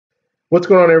What's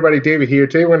going on, everybody? David here.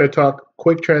 Today we're going to talk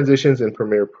quick transitions in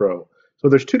Premiere Pro. So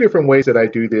there's two different ways that I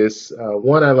do this.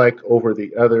 One I like over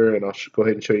the other, and I'll go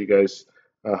ahead and show you guys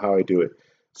how I do it.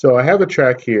 So I have a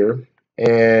track here,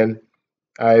 and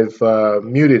I've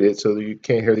muted it so that you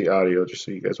can't hear the audio, just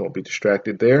so you guys won't be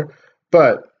distracted there.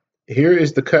 But here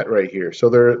is the cut right here. So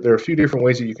there are a few different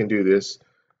ways that you can do this.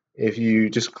 If you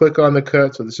just click on the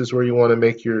cut, so this is where you want to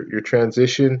make your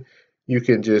transition, you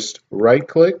can just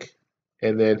right-click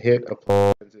and then hit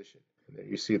apply transition. And there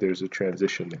you see there's a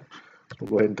transition there. So we'll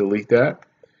go ahead and delete that,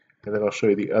 and then I'll show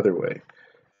you the other way.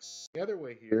 The other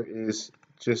way here is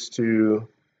just to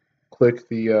click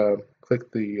the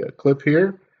clip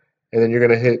here, and then you're going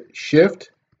to hit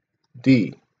Shift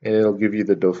D, and it'll give you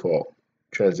the default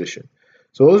transition.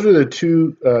 So those are the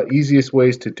two easiest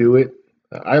ways to do it.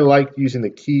 I like using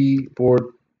the keyboard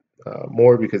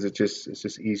more because it's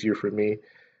just easier for me.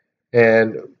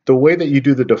 And the way that you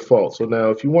do the default, so now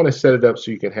if you want to set it up so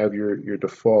you can have your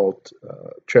default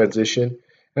transition,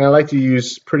 and I like to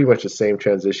use pretty much the same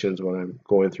transitions when I'm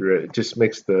going through it. It just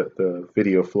makes the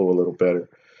video flow a little better.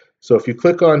 So if you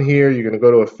click on here, you're going to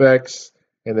go to Effects,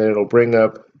 and then it'll bring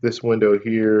up this window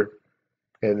here,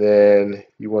 and then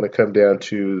you want to come down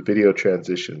to Video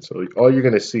Transition. So all you're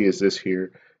going to see is this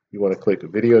here. You want to click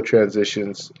Video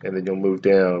Transitions, and then you'll move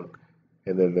down,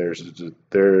 and then there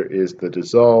is the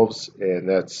dissolves, and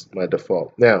that's my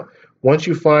default. Now, once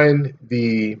you find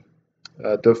the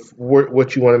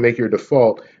what you want to make your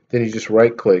default, then you just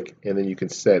right-click, and then you can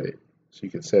set it. So you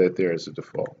can set it there as a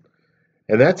default,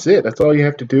 and that's it. That's all you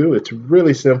have to do. It's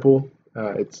really simple.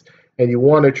 And you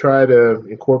want to try to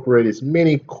incorporate as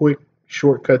many quick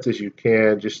shortcuts as you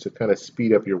can, just to kind of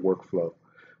speed up your workflow.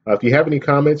 If you have any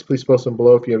comments, please post them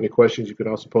below. If you have any questions, you can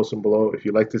also post them below. If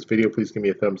you like this video, please give me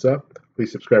a thumbs up.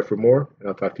 Please subscribe for more, and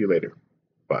I'll talk to you later.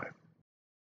 Bye.